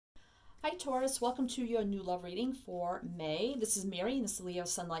Hi Taurus, welcome to your new love reading for May. This is Mary and this is Leo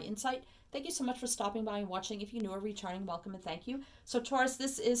Sunlight Insight. Thank you so much for stopping by and watching. If you're new or returning, welcome and thank you. So Taurus,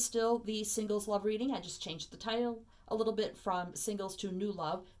 this is still the singles love reading. I just changed the title a little bit from singles to new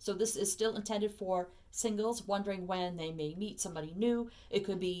love. So this is still intended for singles wondering when they may meet somebody new. It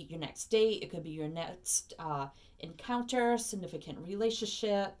could be your next date. It could be your next encounter, significant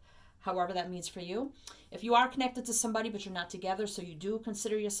relationship, however that means for you. If you are connected to somebody but you're not together, so you do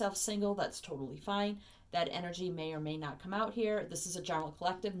consider yourself single, that's totally fine. That energy may or may not come out here. This is a general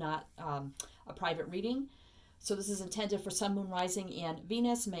collective, not a private reading. So this is intended for Sun, Moon, Rising, and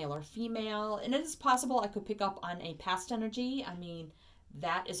Venus, male or female. And it is possible I could pick up on a past energy. I mean,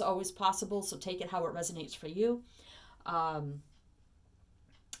 that is always possible, so take it how it resonates for you. And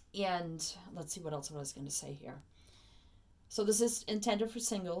let's see what else I was going to say here. So this is intended for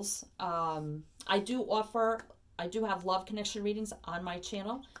singles. I do have love connection readings on my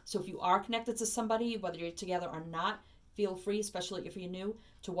channel. So if you are connected to somebody, whether you're together or not, feel free, especially if you're new,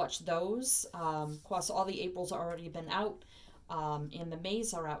 to watch those. Of course, all the Aprils are already been out, and the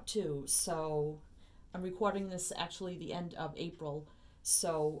Mays are out too. So I'm recording this actually the end of April.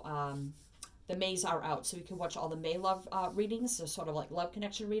 So the Mays are out. So you can watch all the May love readings. They're sort of like love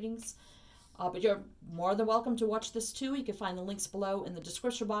connection readings. But you're more than welcome to watch this too. You can find the links below in the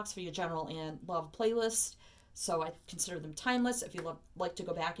description box for your general and love playlist. So I consider them timeless. If you like to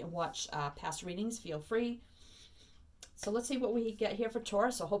go back and watch past readings, feel free. So let's see what we get here for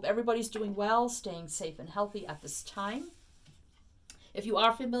Taurus. So I hope everybody's doing well, staying safe and healthy at this time. If you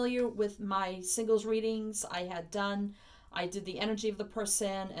are familiar with my singles readings I did the energy of the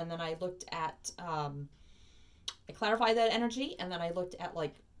person, and then I looked at, I clarified that energy, and then I looked at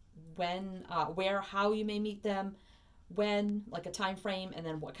like when, where, how you may meet them, when, like a time frame, and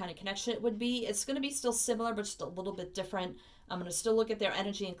then what kind of connection it would be. It's going to be still similar, but just a little bit different. I'm going to still look at their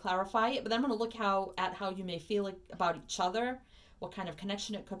energy and clarify it, but then I'm going to look at how you may feel about each other, what kind of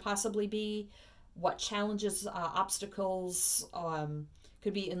connection it could possibly be, what challenges, obstacles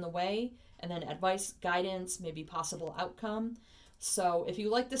could be in the way, and then advice, guidance, maybe possible outcome. So if you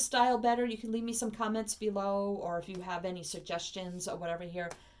like this style better, you can leave me some comments below, or if you have any suggestions or whatever here,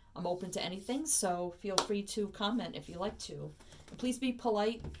 I'm open to anything, so feel free to comment if you like to. And please be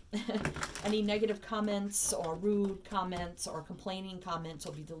polite. Any negative comments or rude comments or complaining comments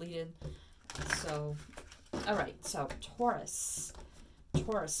will be deleted. So, all right, so Taurus.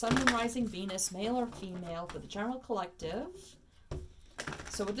 Taurus, Sun, Moon, Rising, Venus, male or female for the general collective.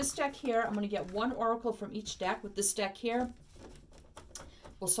 So with this deck here, I'm going to get one oracle from each deck. With this deck here,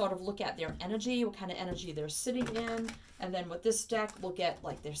 we'll sort of look at their energy, what kind of energy they're sitting in. And then with this deck, we'll get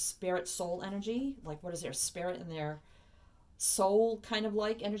like their spirit soul energy. Like what is their spirit and their soul kind of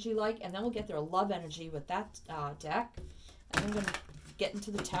like energy like. And then we'll get their love energy with that deck. And I'm going to get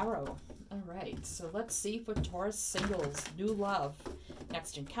into the tarot. All right, so let's see for Taurus singles. New love.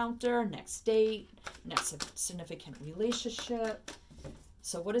 Next encounter, next date, next significant relationship.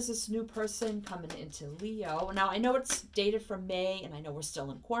 So what is this new person coming into Leo? Now, I know it's dated from May, and I know we're still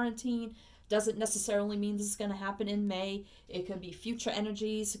in quarantine. Doesn't necessarily mean this is going to happen in May. It could be future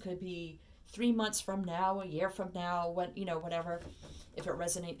energies. It could be 3 months from now, a year from now, when, you know, whatever. If it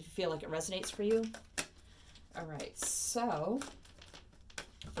resonates, if you feel like it resonates for you. All right, so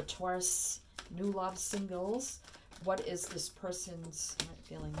for Taurus, new love singles, what is this person's, I'm not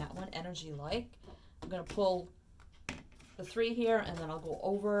feeling that one, energy like? I'm going to pull the 3 here, and then I'll go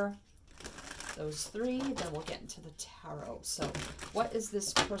over those 3, then we'll get into the tarot. So what is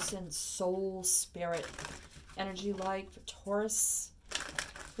this person's soul spirit energy like for Taurus,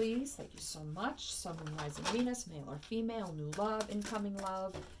 please? Thank you so much. Sun, Moon, Rising, Venus, male or female, new love, incoming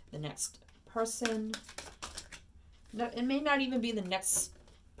love, the next person. No, it may not even be the next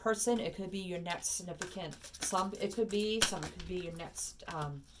person. It could be your next significant, it could be your next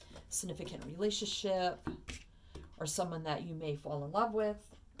significant relationship, or someone that you may fall in love with.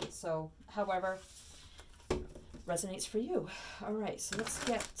 So, however, resonates for you. All right, so let's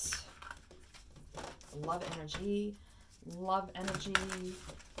get love energy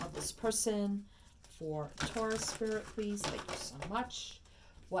of this person for Taurus spirit, please. Thank you so much.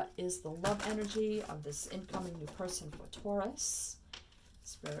 What is the love energy of this incoming new person for Taurus?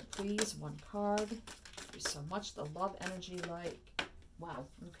 Spirit, please, 1 card. Thank you so much. The love energy like, wow,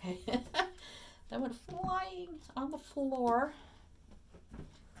 okay. That went flying on the floor.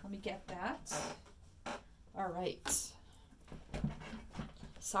 Let me get that. All right.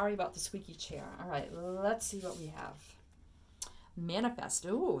 Sorry about the squeaky chair. All right, let's see what we have. Manifest.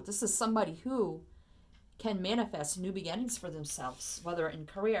 Ooh, this is somebody who can manifest new beginnings for themselves, whether in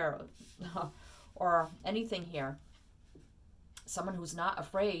career or anything here. Someone who's not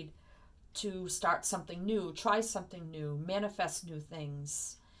afraid to start something new, try something new, manifest new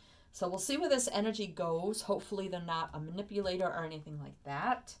things. So we'll see where this energy goes. Hopefully they're not a manipulator or anything like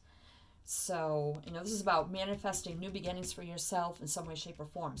that. So, you know, this is about manifesting new beginnings for yourself in some way, shape, or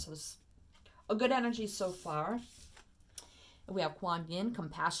form. So this is a good energy so far. And we have Kuan Yin,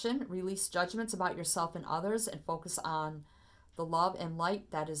 compassion, release judgments about yourself and others, and focus on the love and light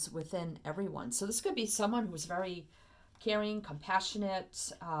that is within everyone. So this could be someone who's very caring,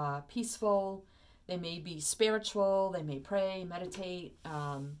 compassionate, peaceful. They may be spiritual. They may pray, meditate.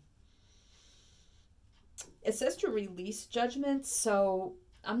 It says to release judgments, so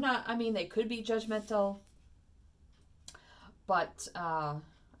they could be judgmental, but I'm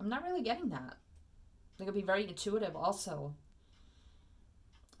not really getting that. They could be very intuitive also.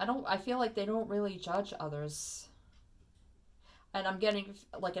 I feel like they don't really judge others. And I'm getting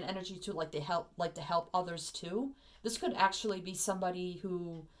like an energy too, like to help others too. This could actually be somebody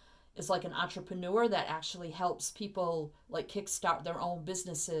who is like an entrepreneur that actually helps people like kickstart their own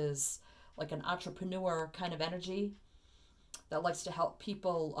businesses, like an entrepreneur kind of energy that likes to help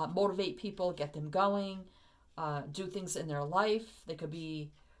people, motivate people, get them going, do things in their life. They could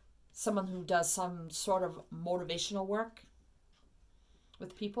be someone who does some sort of motivational work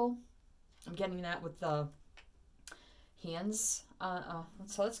with people. I'm getting that with the hands.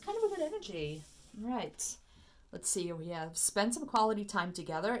 So that's kind of a good energy. All right. Let's see. We have spend some quality time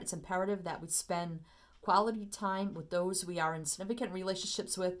together. It's imperative that we spend quality time with those we are in significant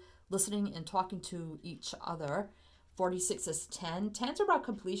relationships with, listening and talking to each other. 46 is 10. 10s are about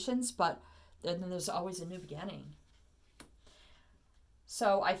completions, but then there's always a new beginning.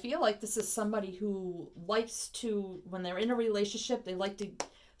 So I feel like this is somebody who likes to, when they're in a relationship, they like to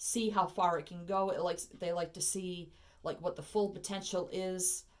see how far it can go. They like to see like what the full potential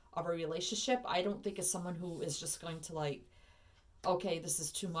is of a relationship. I don't think it's someone who is just going to like, okay, this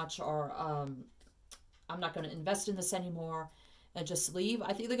is too much, or I'm not going to invest in this anymore and just leave.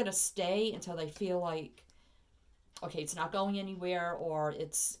 I think they're going to stay until they feel like, okay, it's not going anywhere, or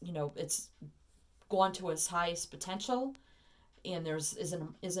it's, you know, it's gone to its highest potential and there's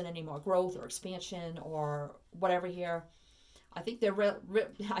isn't any more growth or expansion or whatever here. I think they're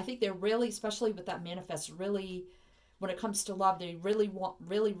really, especially with that manifest, really, when it comes to love, they really want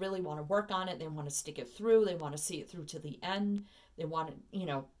to work on it. They want to stick it through. They want to see it through to the end. They want to, you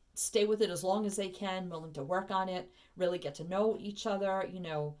know, stay with it as long as they can, willing to work on it, really get to know each other, you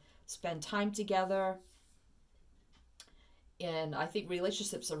know, spend time together. And I think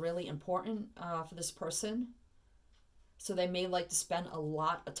relationships are really important for this person. So they may like to spend a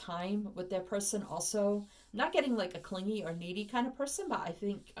lot of time with their person also. Not getting like a clingy or needy kind of person, but I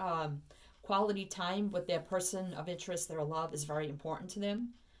think quality time with their person of interest, their love, is very important to them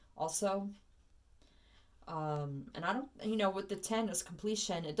also. And I don't, you know, with the 10 as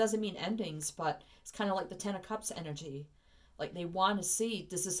completion, it doesn't mean endings, but it's kind of like the 10 of Cups energy. Like they want to see,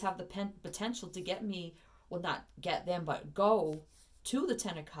 does this have the potential to get me, well, not get them, but go to the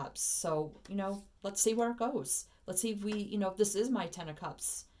 10 of Cups. So, you know, let's see where it goes. Let's see if we, you know, if this is my 10 of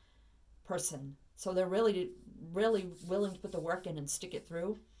Cups person. So they're really willing to put the work in and stick it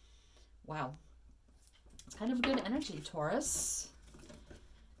through. Wow. It's kind of a good energy, Taurus.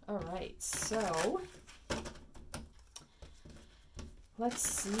 All right, so let's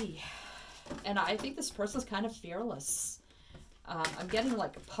see. And I think this person's kind of fearless. I'm getting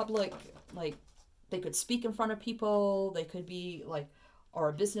like a public, like they could speak in front of people. They could be like, or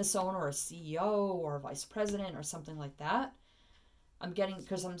a business owner or a CEO or a vice president or something like that. I'm getting,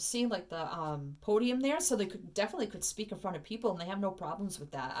 because I'm seeing like the podium there, so they definitely could speak in front of people and they have no problems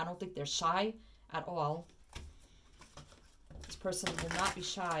with that. I don't think they're shy at all. This person will not be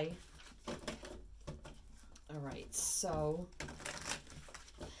shy. All right, so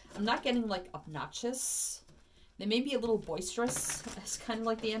I'm not getting like obnoxious. They may be a little boisterous. That's kind of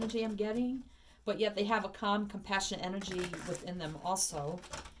like the energy I'm getting. But yet they have a calm, compassionate energy within them also.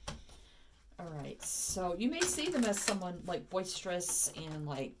 All right, so you may see them as someone like boisterous and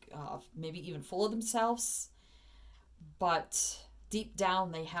like maybe even full of themselves. But deep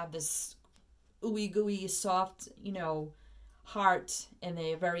down they have this ooey gooey, soft, you know, heart, and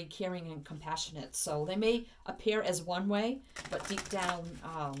they are very caring and compassionate. So they may appear as one way, but deep down,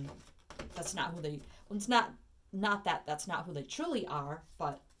 that's not who they. Well, it's not that that's not who they truly are,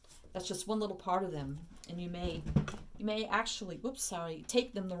 but that's just one little part of them, and you may actually, whoops, sorry,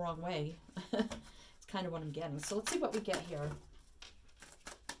 take them the wrong way. It's kind of what I'm getting. So let's see what we get here.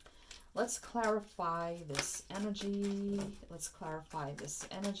 Let's clarify this energy. Let's clarify this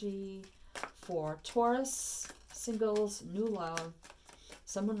energy for Taurus, singles, new love,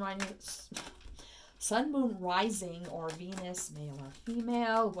 someone Sun, Moon, Rising, or Venus, male or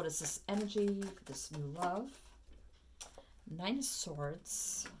female. What is this energy for this new love? Nine of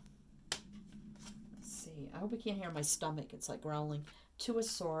Swords. Let's see. I hope you can't hear my stomach. It's like growling. Two of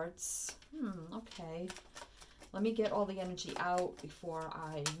Swords. Okay. Let me get all the energy out before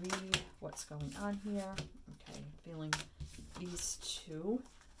I read what's going on here. Okay, feeling these two.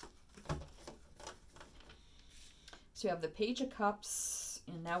 So we have the Page of Cups,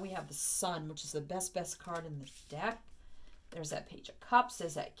 and now we have the Sun, which is the best card in the deck. There's that Page of Cups.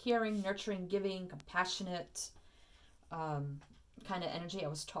 There's that caring, nurturing, giving, compassionate kind of energy I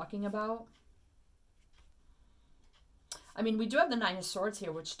was talking about. I mean, we do have the Nine of Swords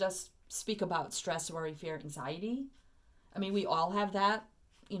here, which does speak about stress, worry, fear, anxiety. I mean, we all have that.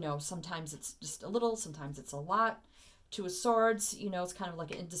 You know, sometimes it's just a little, sometimes it's a lot. Two of Swords, you know, it's kind of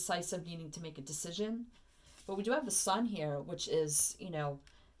like an indecisive, needing to make a decision. But we do have the Sun here, which is, you know,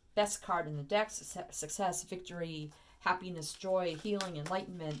 best card in the deck, success, victory, happiness, joy, healing,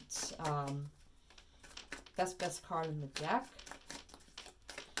 enlightenment. Best card in the deck.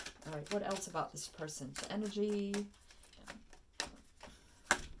 All right, what else about this person's energy?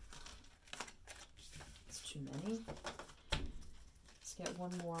 It's too many. Let's get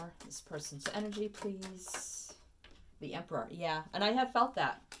one more. This person's energy, please. The Emperor, yeah, and I have felt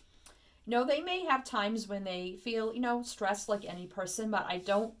that. You know, they may have times when they feel, you know, stressed like any person, but I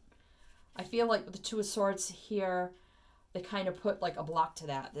feel like with the Two of Swords here, they kind of put like a block to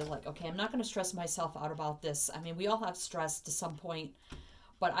that. They're like, okay, I'm not going to stress myself out about this. I mean, we all have stress to some point,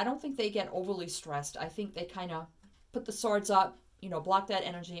 but I don't think they get overly stressed. I think they kind of put the swords up, you know, block that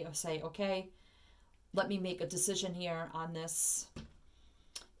energy or say, okay, let me make a decision here on this.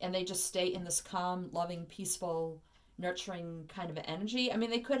 And they just stay in this calm, loving, peaceful, nurturing kind of energy. I mean,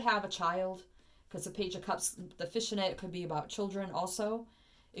 they could have a child, because the Page of Cups, the fish in it could be about children also.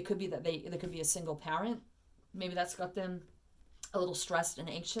 It could be that they could be a single parent. Maybe that's got them a little stressed and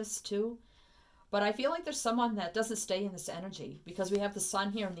anxious too. But I feel like there's someone that doesn't stay in this energy, because we have the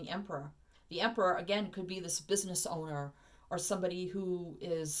Sun here and the Emperor. The Emperor, again, could be this business owner or somebody who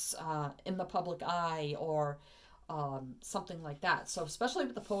is in the public eye, or something like that. So especially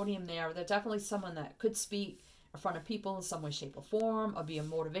with the podium there, they're definitely someone that could speak in front of people in some way, shape, or form, or be a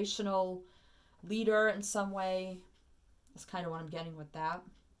motivational leader in some way. That's kind of what I'm getting with that.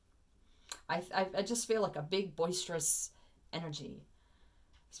 I just feel like a big, boisterous energy,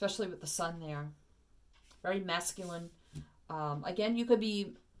 especially with the Sun there. Very masculine. Again, you could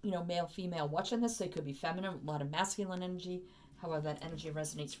be, you know, male, female watching this. They could be feminine, a lot of masculine energy, however that energy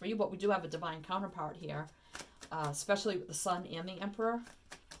resonates for you. But we do have a divine counterpart here, especially with the Sun and the Emperor.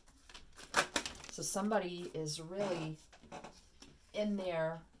 So somebody is really in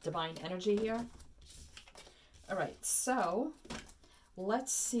their divine energy here. All right, so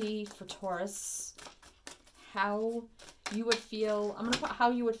let's see for Taurus how you would feel. I'm going to put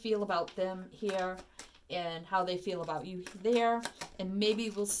how you would feel about them here and how they feel about you there. And maybe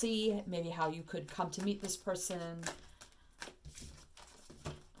we'll see maybe how you could come to meet this person.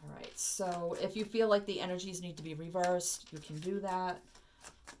 All right, so if you feel like the energies need to be reversed, you can do that.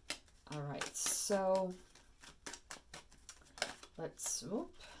 All right, so let's,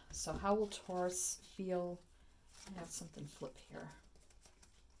 so how will Taurus feel? I have something flip here.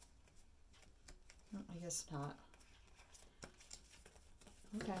 I guess not.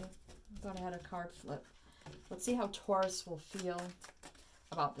 Okay, I thought I had a card flip. Let's see how Taurus will feel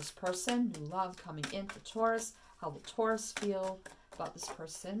about this person. New love coming in for Taurus. How will Taurus feel about this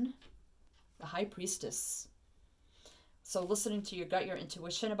person? The High Priestess. So listening to your gut, your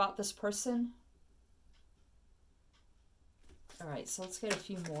intuition about this person. All right, so let's get a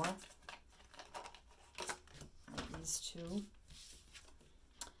few more. These two.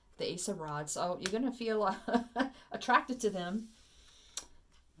 The Ace of Rods. Oh, you're going to feel attracted to them.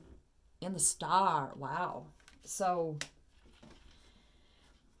 And the Star. Wow. So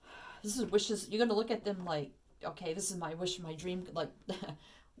this is wishes. You're going to look at them like, okay, this is my wish, my dream. Like,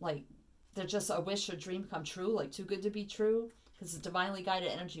 like they're just a wish or dream come true. Like too good to be true. Because it's divinely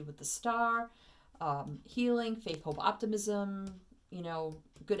guided energy with the Star. Healing, faith, hope, optimism. You know,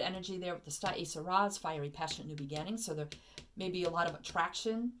 good energy there with the Star. Ace of Rods, fiery, passionate, new beginnings. So there may be a lot of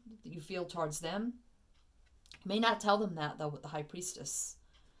attraction that you feel towards them. You may not tell them that, though, with the High Priestess.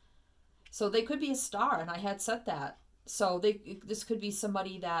 So they could be a star, and I had said that. So this could be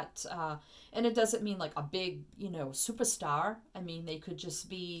somebody that, and it doesn't mean like a big, you know, superstar. I mean, they could just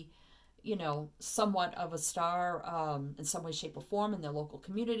be, you know, somewhat of a star in some way, shape, or form in their local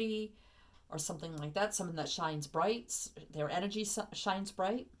community or something like that. Someone that shines bright, their energy shines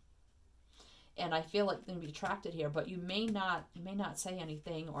bright. And I feel like they're going to be attracted here, but you may not say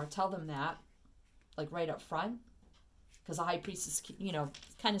anything or tell them that. like right up front, because the high priest is, you know,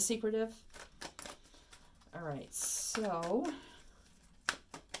 kind of secretive. All right, so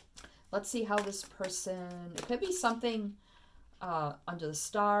let's see how this person, it could be something under the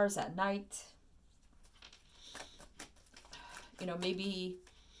stars at night. You know, maybe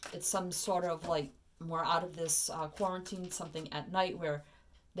it's some sort of like more out of this quarantine, something at night where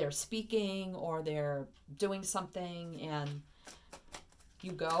they're speaking or they're doing something and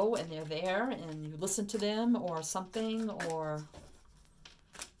you go and they're there and you listen to them or something, or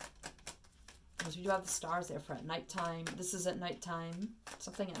because we do have the stars there for at nighttime. This is at nighttime,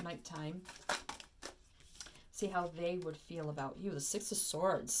 something at nighttime. See how they would feel about you. The Six of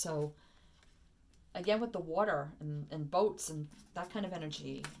Swords. So again with the water and boats and that kind of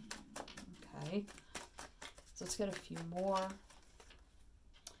energy. Okay. So let's get a few more.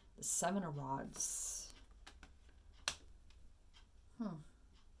 The Seven of Rods.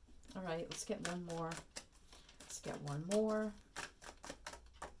 All right, let's get one more. Let's get one more.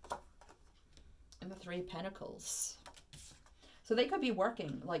 And the Three of Pentacles. So they could be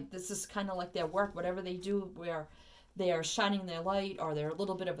working. Like this is kind of like their work, whatever they do where they are shining their light or they're a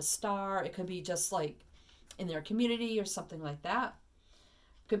little bit of a star. It could be just like in their community or something like that.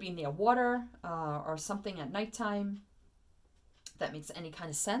 It could be near water or something at nighttime. That makes any kind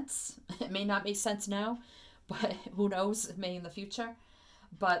of sense. It may not make sense now, but who knows, it may in the future.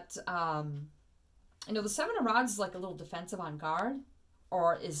 But you know, the Seven of Rods is like a little defensive on guard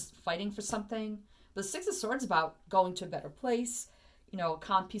or is fighting for something. The Six of Swords is about going to a better place, you know, a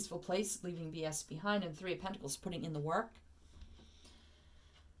calm, peaceful place, leaving BS behind, and Three of Pentacles, putting in the work.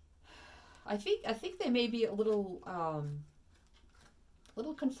 I think they may be a little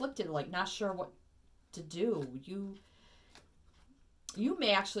conflicted, like not sure what to do. You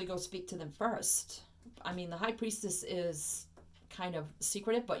may actually go speak to them first. I mean, the High Priestess is kind of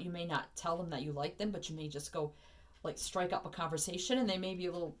secretive, but you may not tell them that you like them, but you may just go like strike up a conversation and they may be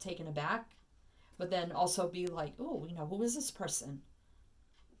a little taken aback, but then also be like, oh, you know, who is this person?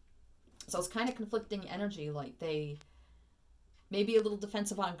 So it's kind of conflicting energy. Like they may be a little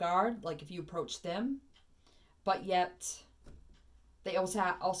defensive on guard, like if you approach them, but yet they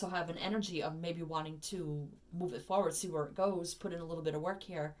also have an energy of maybe wanting to move it forward, see where it goes, put in a little bit of work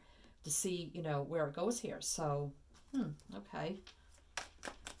here to see, you know, where it goes here. So okay.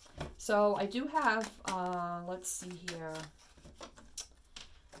 So I do have, let's see here.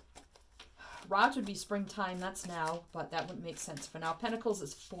 Rods would be springtime, that's now, but that wouldn't make sense for now. Pentacles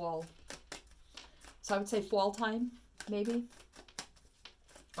is fall. So I would say fall time, maybe.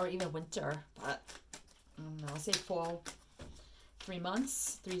 Or even winter, but I don't know, I'll say fall. 3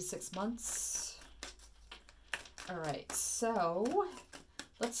 months, 3 to 6 months. All right, so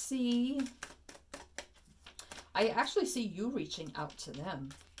let's see. I actually see you reaching out to them.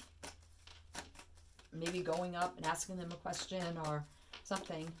 Maybe going up and asking them a question or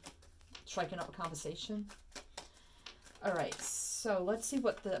something. Striking up a conversation. All right, so let's see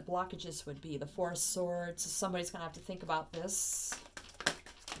what the blockages would be. The Four of Swords. Somebody's going to have to think about this.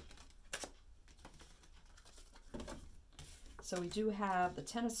 So we do have the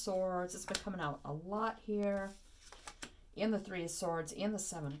Ten of Swords. It's been coming out a lot here. And the Three of Swords and the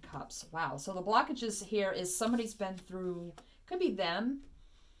Seven of Cups. Wow. So the blockages here is somebody's been through, could be them.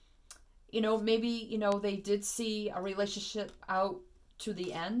 You know, maybe, you know, they did see a relationship out to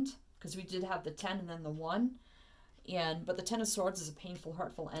the end, because we did have the 10 and then the 1. But the Ten of Swords is a painful,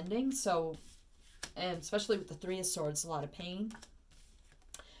 hurtful ending. So, and especially with the Three of Swords, a lot of pain.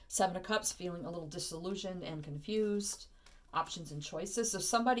 Seven of Cups, feeling a little disillusioned and confused. Options and choices. So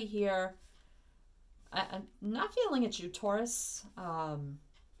somebody here, I'm not feeling it's you, Taurus.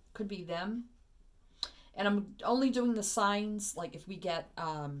 Could be them. And I'm only doing the signs, like if we get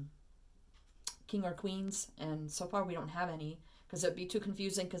King or Queens, and so far we don't have any, because it'd be too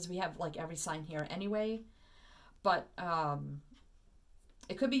confusing because we have like every sign here anyway. But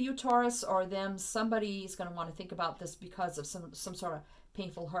it could be you, Taurus, or them. Somebody's going to want to think about this because of some sort of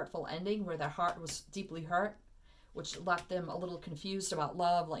painful, hurtful ending where their heart was deeply hurt, which left them a little confused about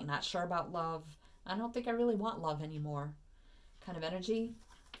love, like not sure about love. I don't think I really want love anymore kind of energy.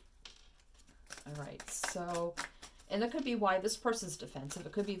 All right, so, and that could be why this person's defensive.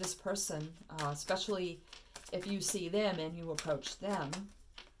 It could be this person, especially if you see them and you approach them,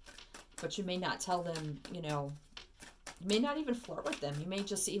 but you may not tell them, you know, you may not even flirt with them. You may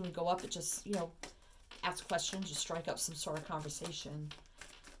just even go up and just, you know, ask questions, just strike up some sort of conversation.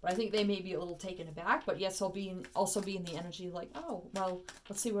 But I think they may be a little taken aback, but yes, I'll also be in the energy like, oh, well,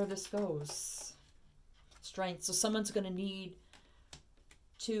 let's see where this goes. Strength. So someone's going to need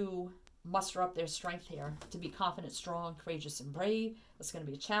to muster up their strength here to be confident, strong, courageous, and brave. That's going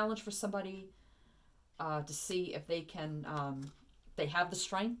to be a challenge for somebody. to see if they can, they have the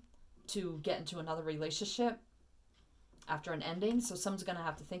strength to get into another relationship after an ending. So someone's going to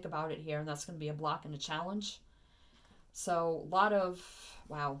have to think about it here, and that's going to be a block and a challenge. So a lot of,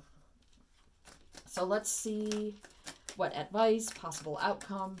 wow. So let's see what advice, possible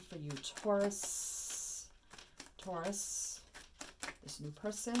outcome for you, Taurus. Taurus, this new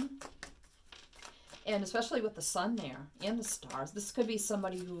person. And especially with the sun there and the stars, this could be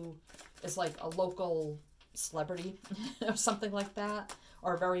somebody who is like a local celebrity or something like that,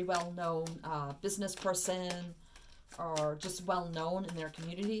 or a very well-known business person, or just well-known in their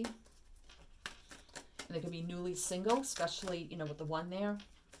community. And they could be newly single, especially, you know, with the one there.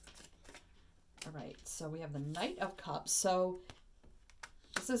 All right, so we have the Knight of Cups. So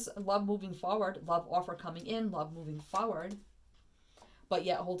this is love moving forward, love offer coming in, love moving forward, but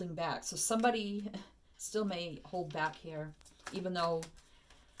yet holding back. So somebody still may hold back here, even though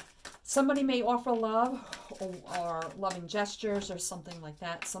somebody may offer love or loving gestures or something like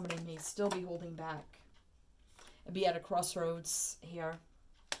that. Somebody may still be holding back and be at a crossroads here.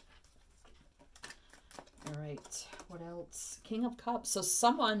 All right, what else? King of Cups. So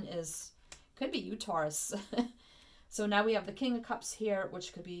someone is, could be you, Taurus. So now we have the King of Cups here,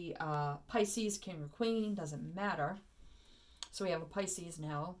 which could be Pisces, King or Queen, doesn't matter. So we have a Pisces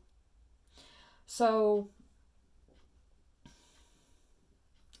now. So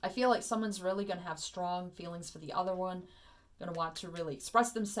I feel like someone's really going to have strong feelings for the other one, going to want to really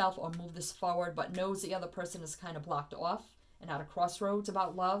express themselves or move this forward, but knows the other person is kind of blocked off and at a crossroads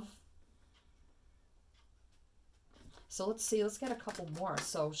about love. So let's see, let's get a couple more.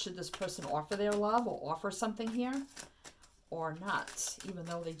 So should this person offer their love or offer something here or not, even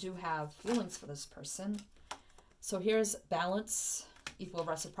though they do have feelings for this person? So here's balance, equal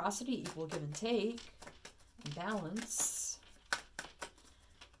reciprocity, equal give and take, and balance.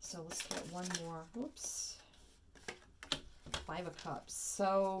 So let's get one more. Whoops. Five of Cups.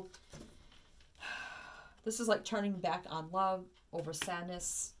 So this is like turning back on love over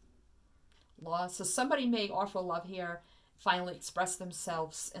sadness, loss. So somebody may offer love here, finally express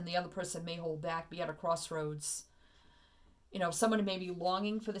themselves, and the other person may hold back, be at a crossroads. You know, somebody may be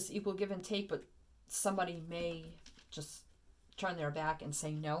longing for this equal give and take, but somebody may just turn their back and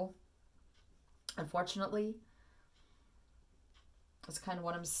say no. Unfortunately, that's kind of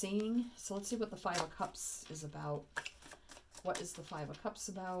what I'm seeing. So let's see what the Five of Cups is about. What is the Five of Cups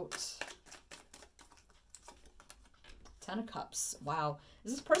about? Ten of Cups. Wow.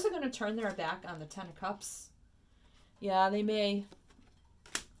 Is this person going to turn their back on the Ten of Cups? Yeah, they may.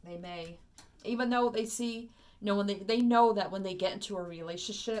 They may. Even though they see, you know, when they know that when they get into a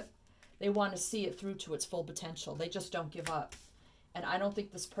relationship, they want to see it through to its full potential. They just don't give up. And I don't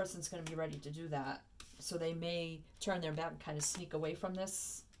think this person's going to be ready to do that. So they may turn their back and kind of sneak away from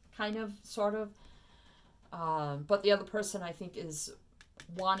this, kind of, sort of. But the other person, I think, is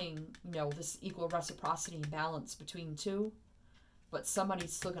wanting, you know, this equal reciprocity and balance between two. But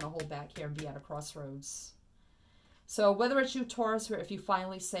somebody's still going to hold back here and be at a crossroads. So whether it's you, Taurus, or if you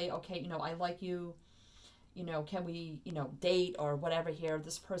finally say, okay, you know, I like you, you know, can we, you know, date or whatever here,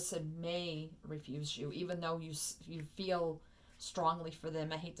 this person may refuse you, even though you feel strongly for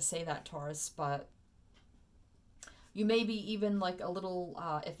them. I hate to say that, Taurus, but you may be even like a little,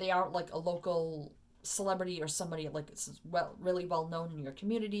 if they are like a local celebrity or somebody like it's really well known in your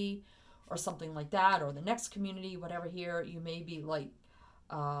community or something like that, or the next community, whatever here, you may be like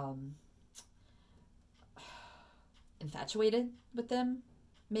infatuated with them,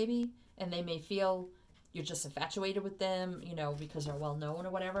 maybe, and they may feel you're just infatuated with them, you know, because they're well known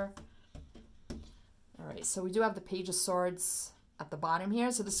or whatever. All right, so we do have the Page of Swords at the bottom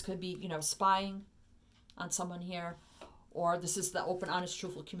here. So this could be, you know, spying on someone here, or this is the open, honest,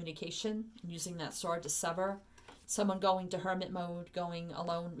 truthful communication, using that sword to sever. Someone going to hermit mode, going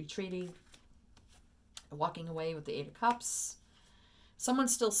alone, retreating, walking away with the Eight of Cups.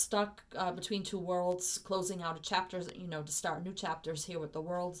 Someone's still stuck between two worlds, closing out a chapters, you know, to start new chapters here with the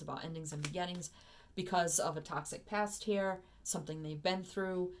worlds, about endings and beginnings, because of a toxic past here, something they've been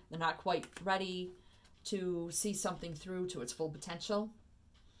through. They're not quite ready to see something through to its full potential.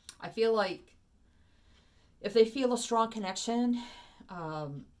 I feel like if they feel a strong connection,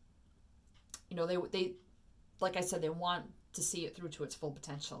 you know, they, like I said, they want to see it through to its full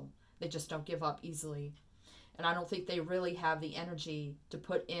potential. They just don't give up easily. And I don't think they really have the energy to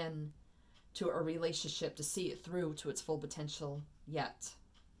put in to a relationship to see it through to its full potential yet.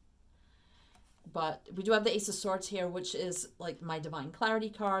 But we do have the Ace of Swords here, which is like my Divine Clarity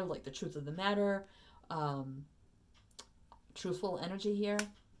card, like the truth of the matter, truthful energy here.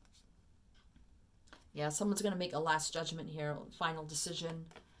 Yeah, someone's going to make a last judgment here, final decision.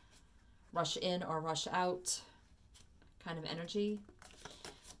 rush in or rush out kind of energy.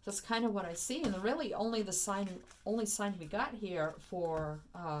 That's kind of what I see. And really only sign we got here for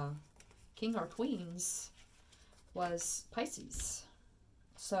King or Queens was Pisces.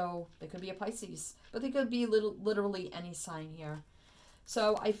 So they could be a Pisces, but they could be literally any sign here.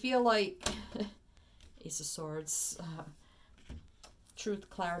 So I feel like Ace of Swords, truth,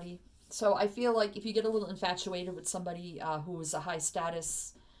 clarity. So I feel like if you get a little infatuated with somebody who is a high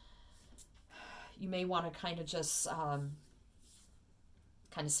status, you may want to kind of just kind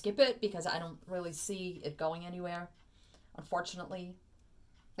of skip it, because I don't really see it going anywhere, unfortunately.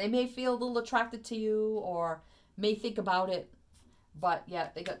 They may feel a little attracted to you or may think about it, but yeah,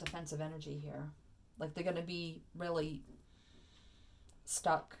 they got defensive energy here. Like they're going to be really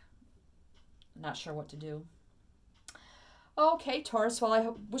stuck, not sure what to do. Okay, Taurus, well, I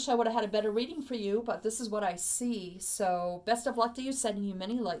wish I would have had a better reading for you, but this is what I see. So best of luck to you, sending you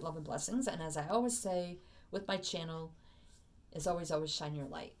many light, love, and blessings. And as I always say with my channel, is always, always shine your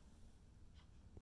light.